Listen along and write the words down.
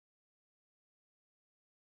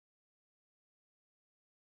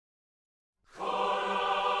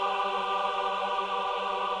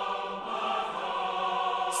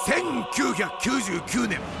1999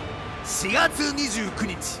年4月29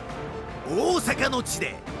日、大阪の地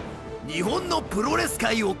で日本のプロレス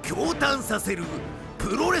界を驚嘆させる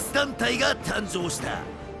プロレス団体が誕生した。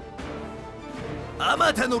あ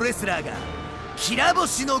またのレスラーがきら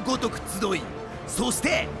星のごとく集い、そし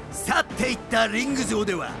て去っていったリング上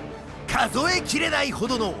では数えきれないほ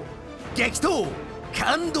どの激闘、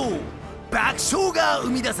感動、爆笑が生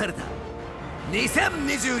み出された。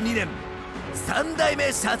2022年3代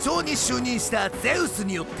目社長に就任したゼウス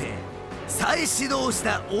によって再始動し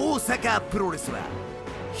た大阪プロレスは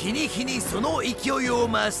日に日にその勢いを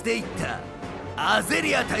増していった。アゼ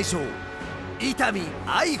リア大将、伊丹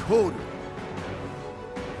アイホール。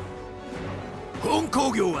本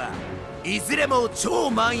興行はいずれも超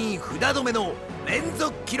満員札止めの連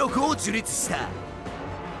続記録を樹立した。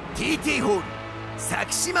 TT ホール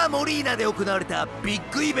咲島モリーナで行われたビッ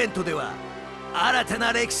グイベントでは新た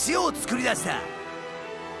な歴史を作り出した。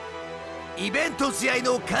イベント試合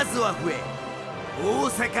の数は増え、大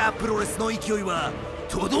阪プロレスの勢いは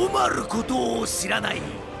とどまることを知らない。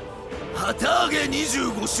旗揚げ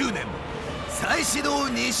25周年、再始動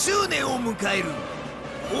2周年を迎える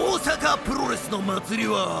大阪プロレスの祭り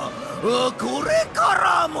はこれか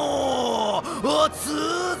らも続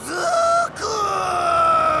く。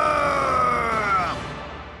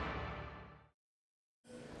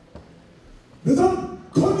皆さん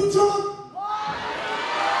こんにちは。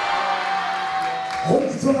本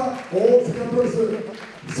日は大阪プロレス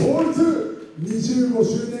創立25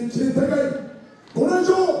周年記念大会ご来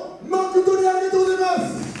場誠にありがとうございま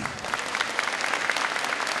す。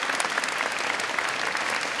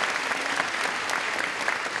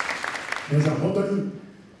皆さん本当に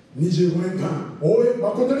25年間応援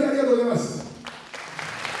誠にありがとうございます。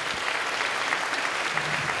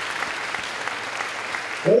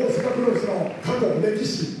大阪プロレスの過去歴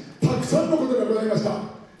史たくさんのことがございました。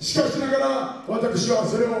しかしながら私は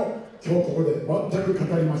それを今日ここで全く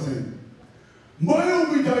語りません。前を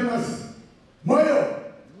向いてあります。前を。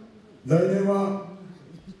来年は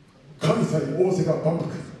関西大阪万博、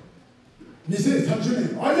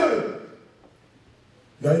2030年 IR、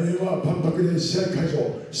来年は万博で試合会場、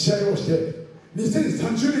試合をして、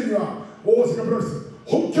2030年には大阪プロレス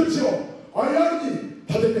本拠地を IR に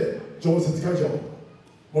建てて常設会場を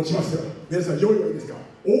持ちますよ。皆さん用意はいいですか。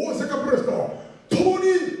大阪プロレスと共に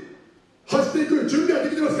走っていく準備はで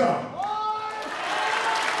きてますか。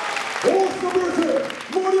大阪プロレス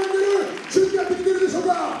盛り上げる準備はできているでしょう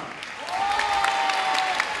か。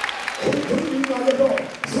本当にみんなありがとう。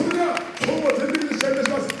それでは今日は全力で試合いたし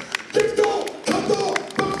ます。激闘、感動、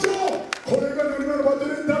爆笑、これがノリマルバトル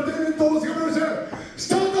エンターテインメント大阪プロレスス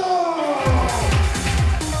タート。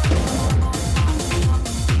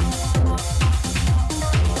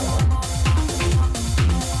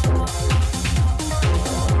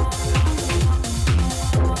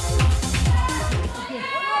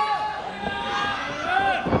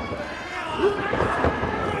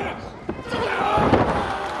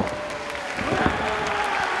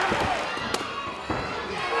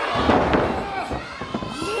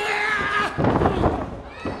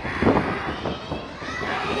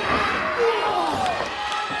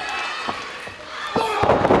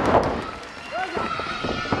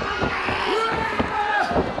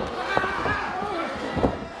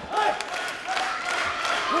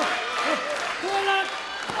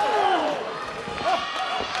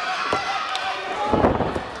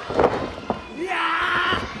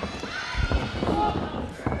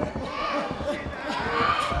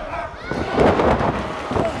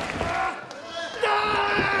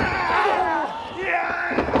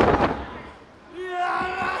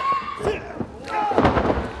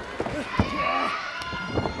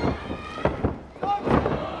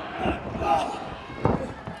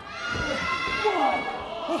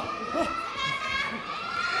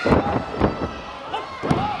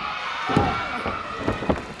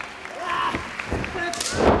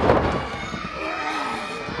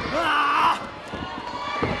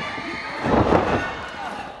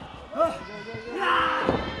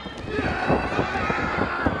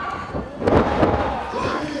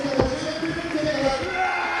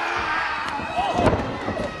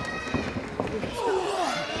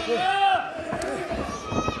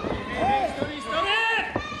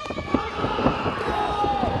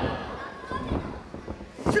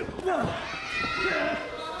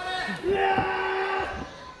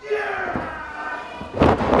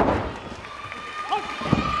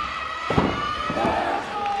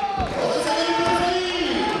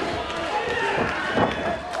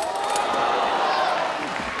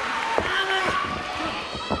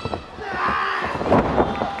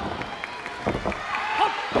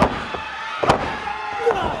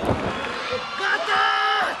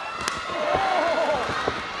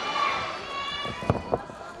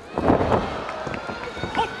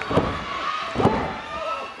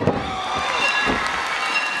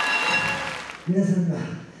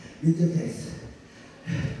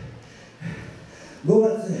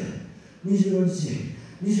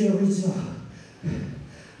26日の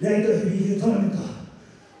ライトヘビー級トーナメント、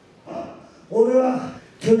俺は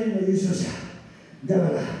去年の優勝者だか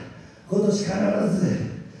ら、今年必ず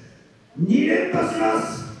2連覇しま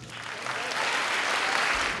す。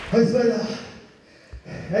はい、スパイダー、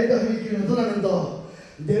ライトヘビー級のトーナメント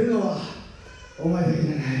出るのはお前だけじ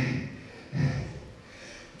ゃない。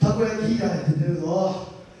タコヤキーダーって出るぞ。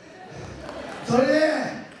それで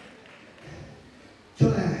去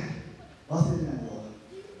年忘れてないぞ、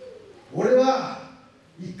俺は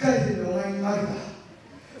1回戦でお前に負け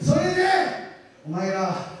た。それでお前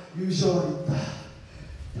が優勝までいった。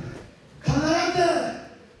必ず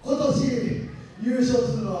今年優勝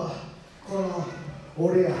するのはこの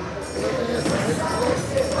俺や。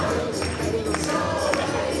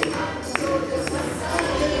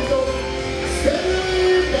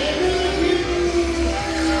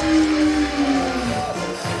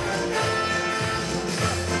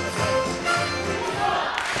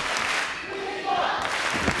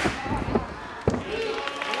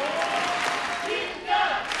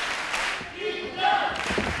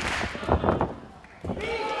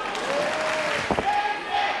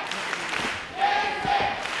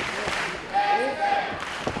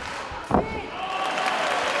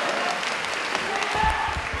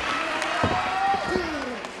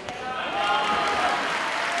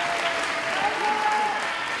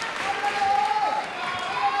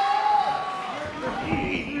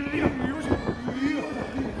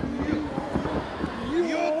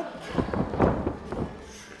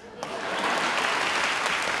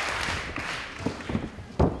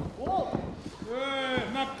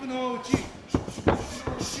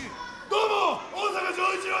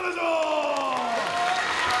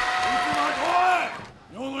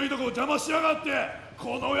邪魔しやがって、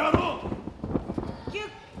この野郎。キュッ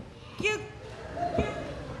キュッキュッ、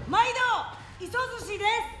毎度磯寿司です。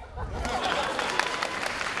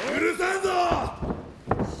うるさいぞ。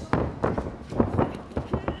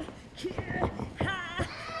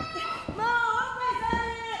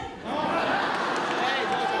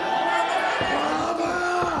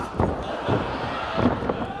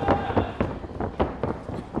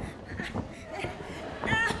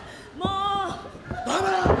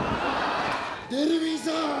デルフィン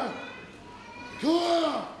さん、今日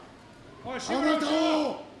はあなた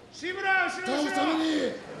を倒すために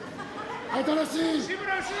新しい必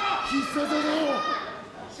殺技を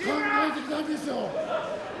考えてきたんですよ。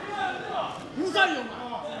うるさいよ、お前。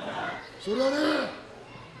それはね、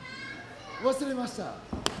忘れました。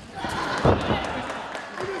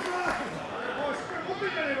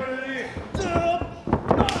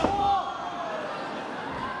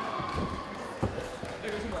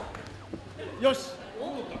よし、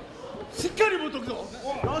しっかり持っとくぞ。よ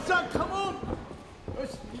っしゃ、カモン。よ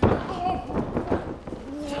し。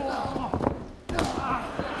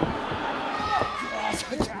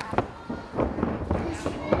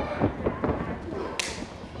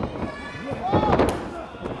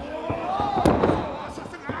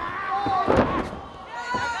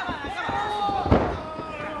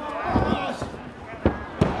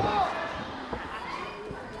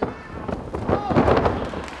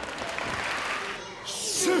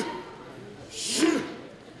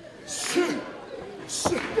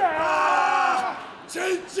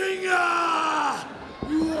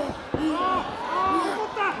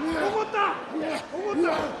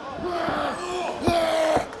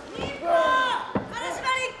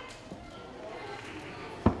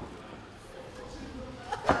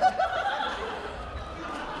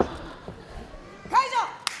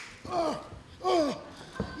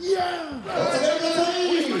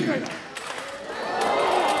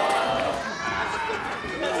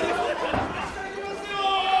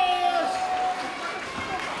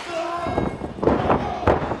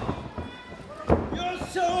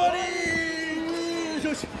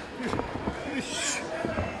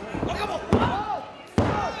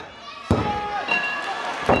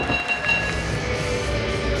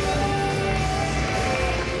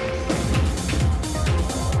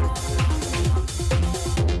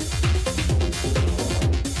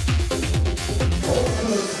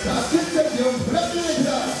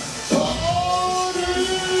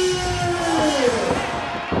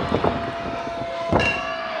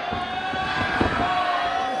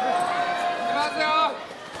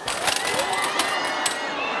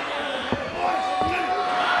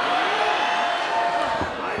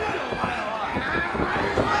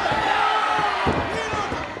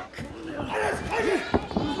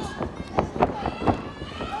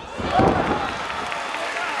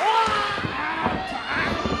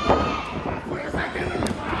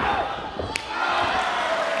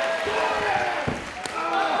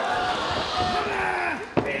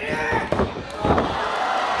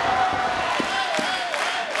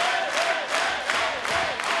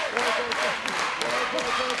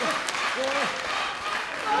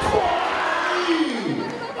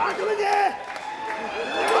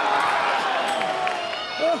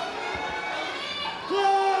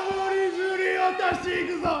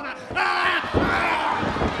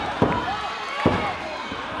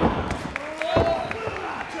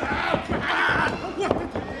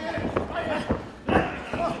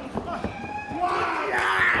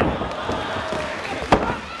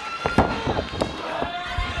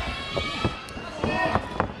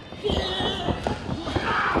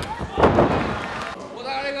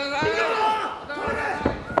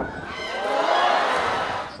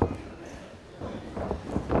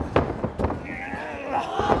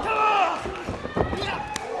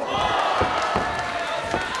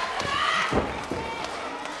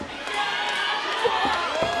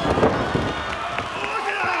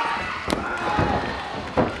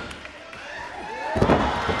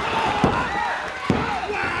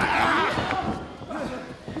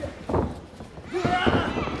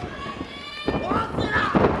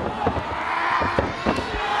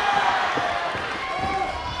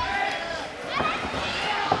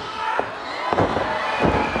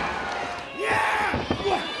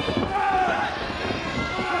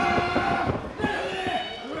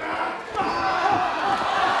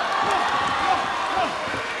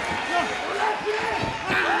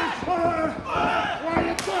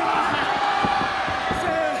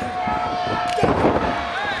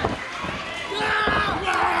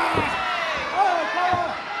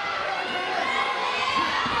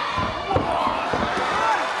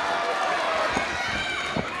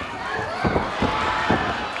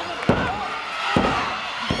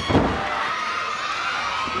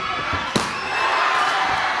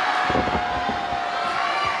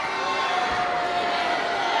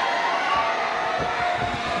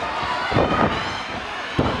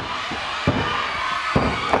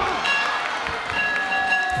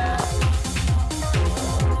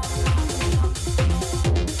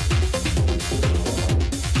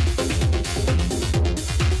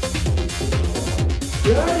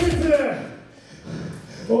来月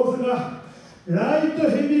大阪ライト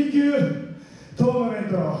ヘビー級トーナメン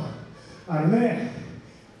トあるね。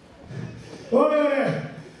我々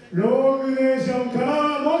ローグネーションから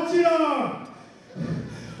はもちろん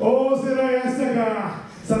大瀬良泰貴が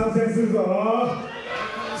参戦するぞ。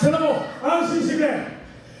それも安心してくれ。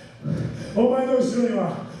お前の後ろに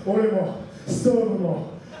は俺もストーブ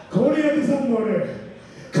もコリアテさんもおる。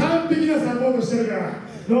完璧なサポートしてるから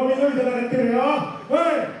飲み飲み戦ってるよ。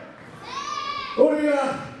俺が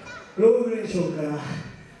ローグネーションから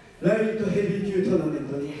ライトヘビー級トーナメン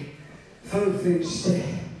トに参戦して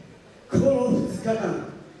この2日間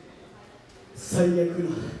最悪の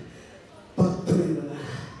バッドエンドな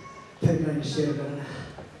大会にしてるからな。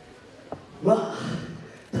まあ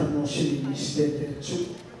楽しみにしててちょ。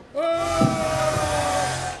おい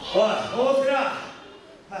大瀬良、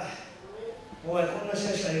お前こんな試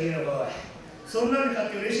合しかできないのか。おいそんなに勝っ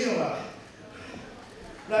て嬉しいのか。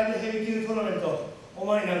ライトヘビー級トーナメントお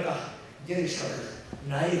前なんか出る資格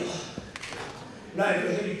ないよ。ライト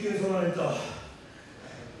ヘビー級トーナメント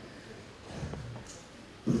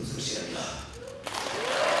ぶっ潰してやるよ。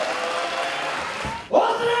大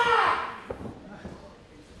瀬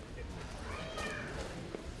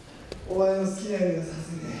良、お前の好きなようにさせ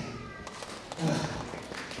て。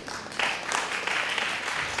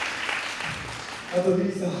あとビリ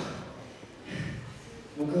ーさん、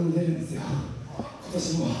僕も出るんですよ今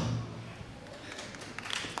年も。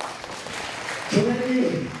去年に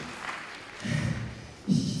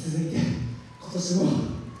引き続いて今年も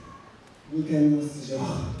2回目の出場。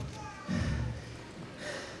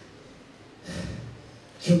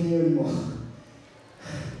去年よりも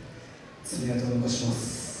爪痕を残しま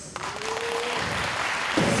す。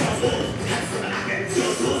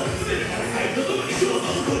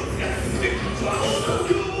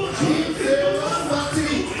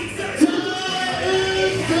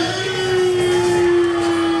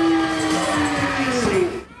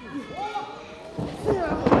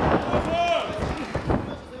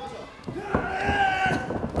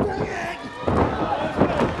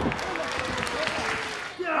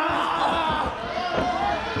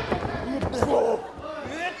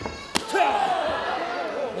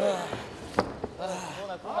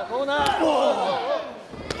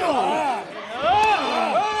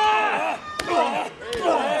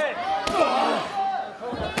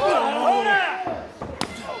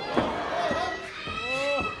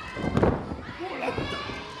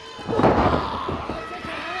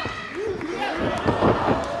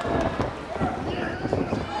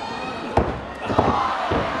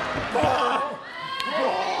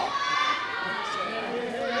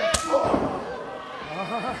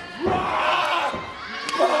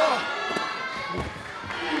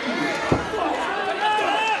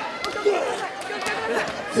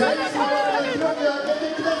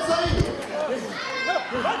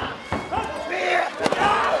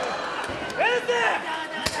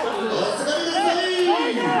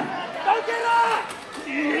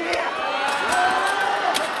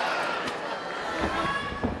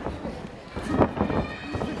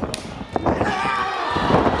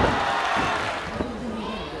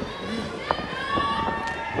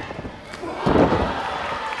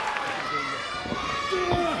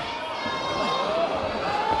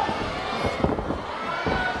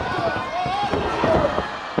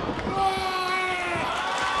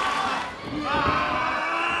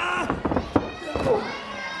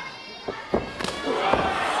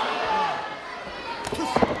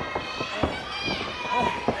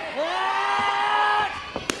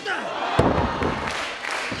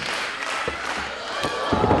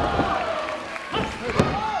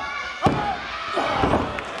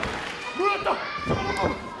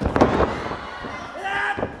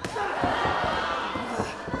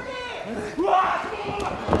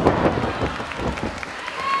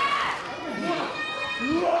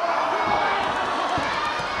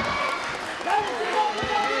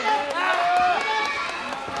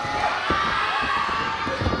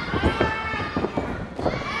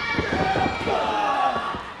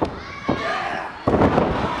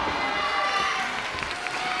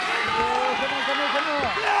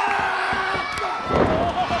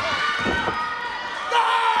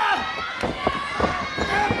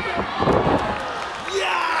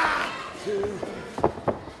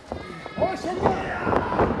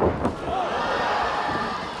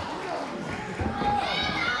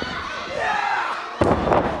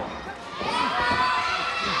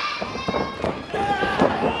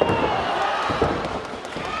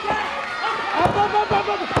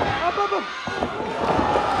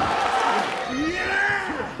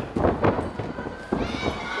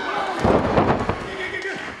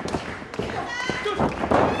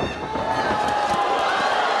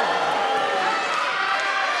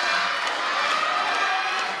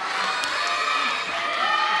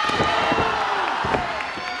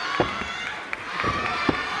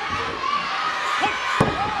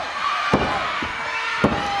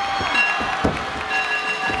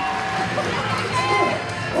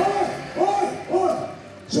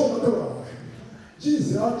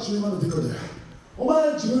週まででこでお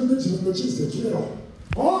前自分で自分の人生決めろ。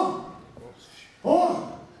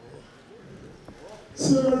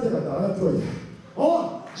強がりたかったら上がってこいや。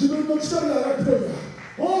自分の力で上がってこいや。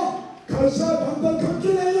会社はだんだん関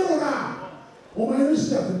係ないだろうな。お前の意思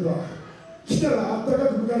でやってみろ。来たらあったか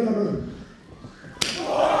く迎えたる。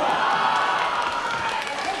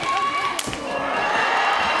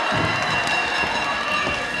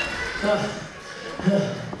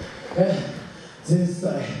前歳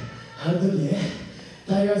ある時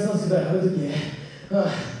タイガースマスクである時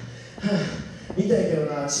見たいけど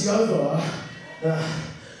な、違うぞ。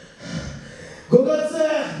5月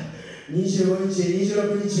25日、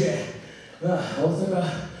26日大阪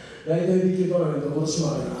ライトヘビー級トーナメント今年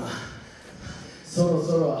もあるな。そろ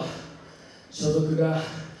そろ所属が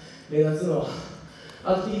目立つの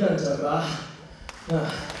飽きてきたんちゃうか。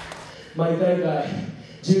毎大会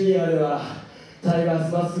ジュニアではタイガー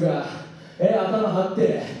スマスクが頭張っ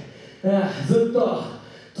てずっと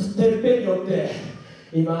てっぺんに乗って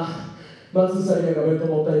今松房龍哉がベルト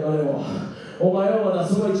持った今でもお前はまだ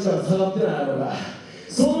その位置から下がってないのか。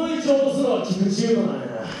その位置を落とすのは菊池悠斗なんや。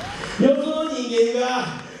よその人間が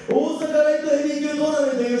大阪ライトヘビー級トーナ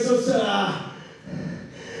メント優勝したら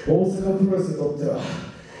大阪プロレスにとっては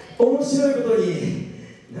面白いことに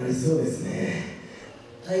なりそうですね。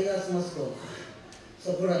タイガースマスクを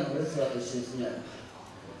ソプラノレスラーと一緒にすんなよ。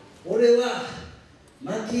俺は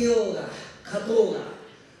負けようが勝とうが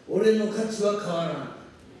俺の価値は変わらん。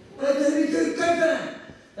ライトヘビー級1回戦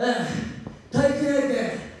対戦相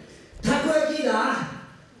手タコヤキーダ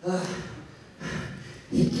ー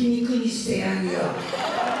ひき肉にしてやんよ。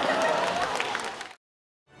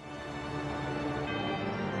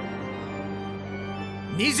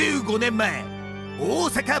25年前、大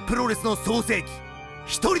阪プロレスの創世期、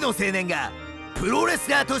一人の青年がプロレ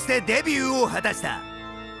スラーとしてデビューを果たした。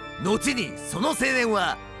後にその青年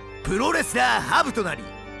はプロレスラーハブとなり、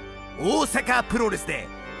大阪プロレスで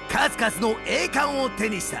数々の栄冠を手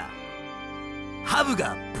にした。ハブ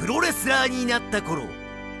がプロレスラーになった頃、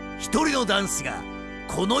一人の男子が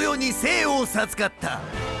この世に生を授かった。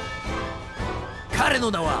彼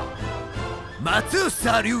の名は松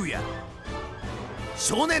房龍哉。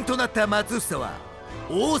少年となった松房は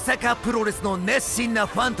大阪プロレスの熱心な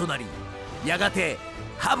ファンとなり、やがて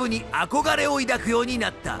ハブに憧れを抱くようにな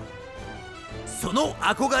った。その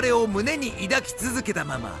憧れを胸に抱き続けた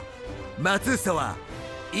まま、松房は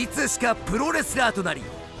いつしかプロレスラーとなり、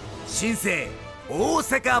新生大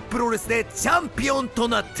阪プロレスでチャンピオンと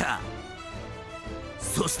なった。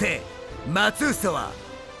そして松房は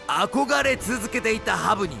憧れ続けていた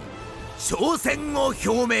ハブに挑戦を表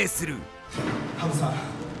明する。ハブさん、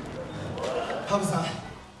ハブさん、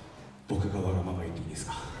僕がわがまま言っていいです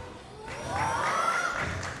か。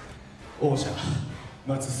王者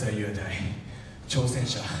松房龍哉対挑戦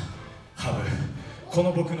者ハブ、こ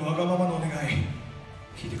の僕のわがままのお願い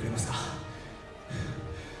聞いてくれますか。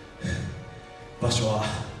場所は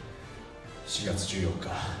4月14日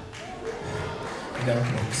稲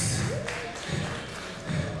垣ボックス。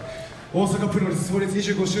大阪プロレス創立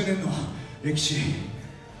25周年の歴史、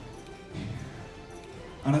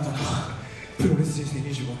あなたのプロレス人生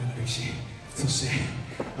25年の歴史、そして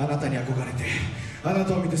あなたに憧れてあな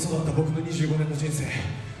たを見て育った僕の25年の人生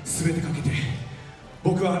全てかけて、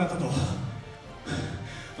僕はあなたと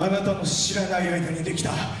あなたの知らない間にでき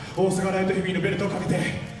た大阪ライトヘビーのベルトをかけて、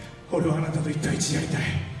俺はあなたと1対1やりたい。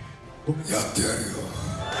僕やってやるよ。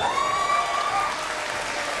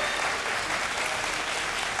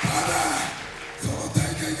ただその大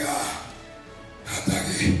会が旗揚げ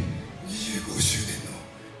25周年の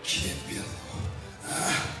記念日だぞ。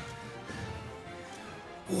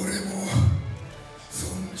俺もそ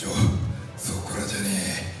んじょそこらじゃね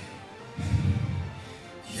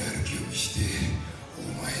え。やる気を見してお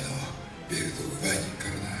前のベルトを奪いに行くか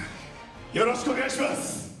らな。よろしくお願いしま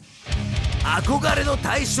す。憧れの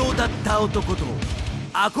対象だった男と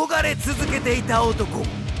憧れ続けていた男。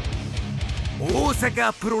大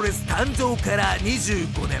阪プロレス誕生から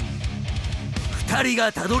25年、2人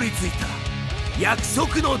がたどり着いた約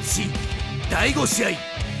束の地、第5試合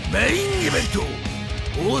メインイベント、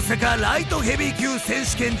大阪ライトヘビー級選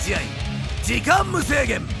手権試合、時間無制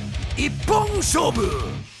限一本勝負。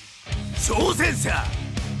挑戦者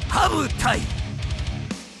ハブ対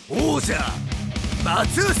王者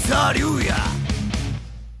松房龍哉。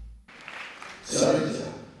チャレンジ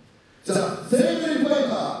ャーザ・セーブリファイ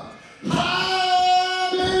ターハ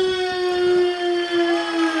ブ。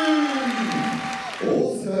大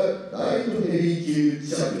阪ライトヘビー級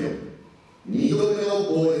チャンピオン、2度目の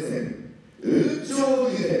防衛戦、雲頂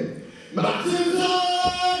竜電松房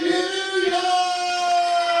龍哉。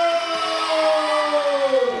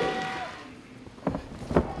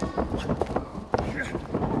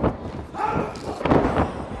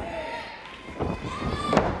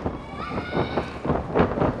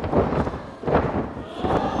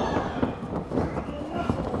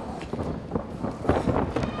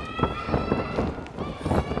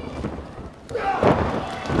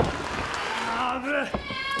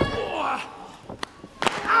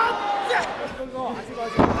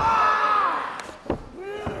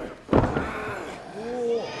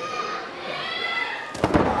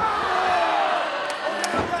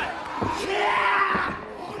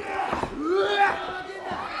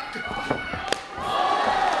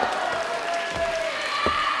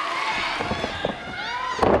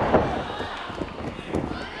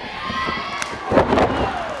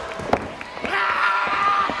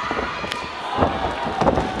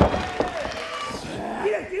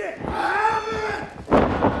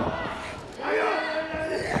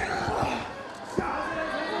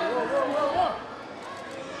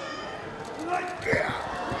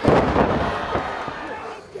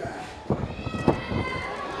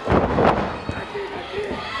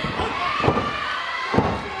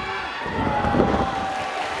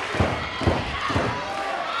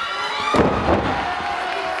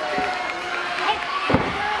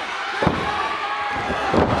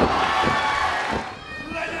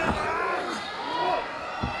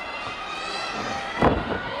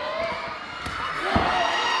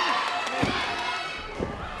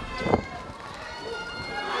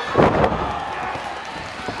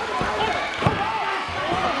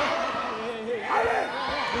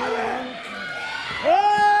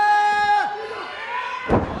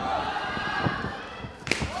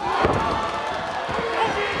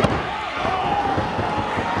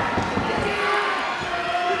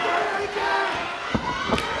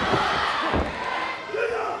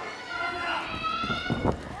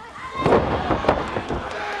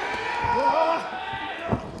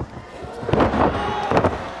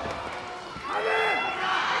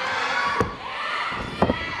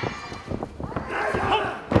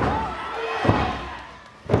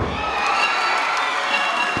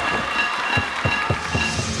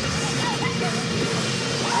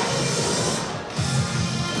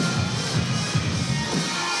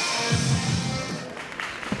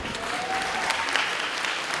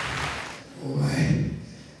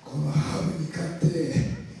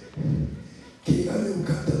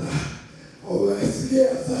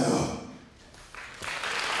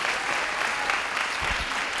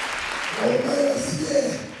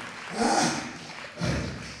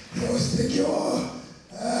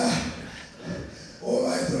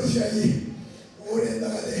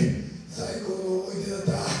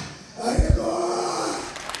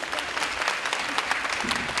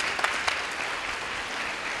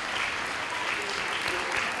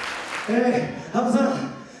ハブさ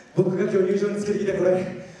ん、僕が今日入場につけてきたこれ、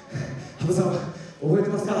ハブさん覚えて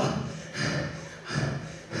ますか？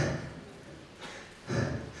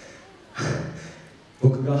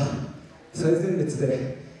僕が最前列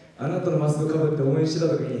であなたのマスクをかぶって応援してた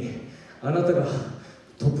時に、あなたが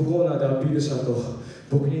トップコーナーでアピールした後、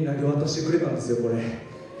僕に投げ渡してくれたんですよ。これ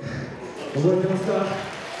覚えてますか？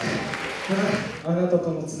あなた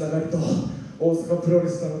とのつながりと大阪プロレ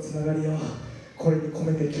スとのつながりをこれに込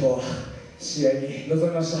めて今日は試合に臨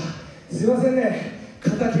みました。すいませんね、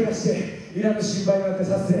肩怪我していらぬ心配になって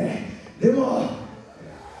させて。でも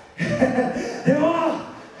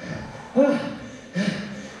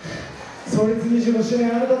創立25周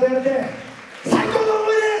年あなたとやれて最高の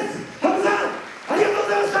思いです。ハブさんありがとうご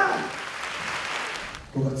ざいました。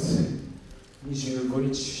5月25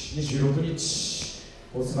日26日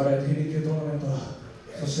大阪ライトヘビー級トーナメント、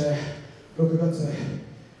そして6月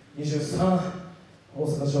23大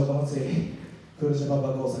阪城下祭りクールジャパンバ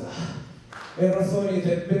ック大阪、偉そうに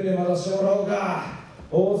てっぺんでまだしてもらおうか。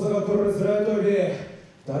大阪プロレスライトより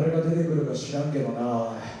誰が出てくるか知らんけど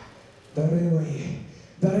な。誰でもいい、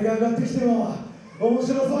誰が上がってきても面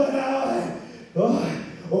白そうやな。おい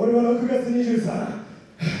俺は6月23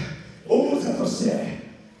王者として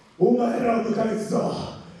お前らを迎え撃つぞ。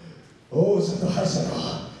王者と覇者の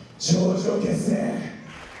頂上決戦、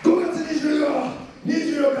5月25、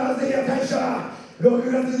26日アルティメット大社、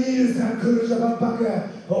6月23クールジャパンパック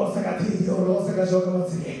大阪 TORU 大阪城下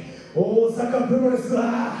祭り、大阪プロレス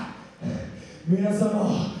は皆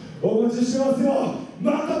様お待ちしてますよ。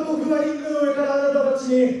また僕はリングの上からあなたたち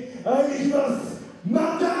に会いに来ます。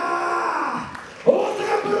また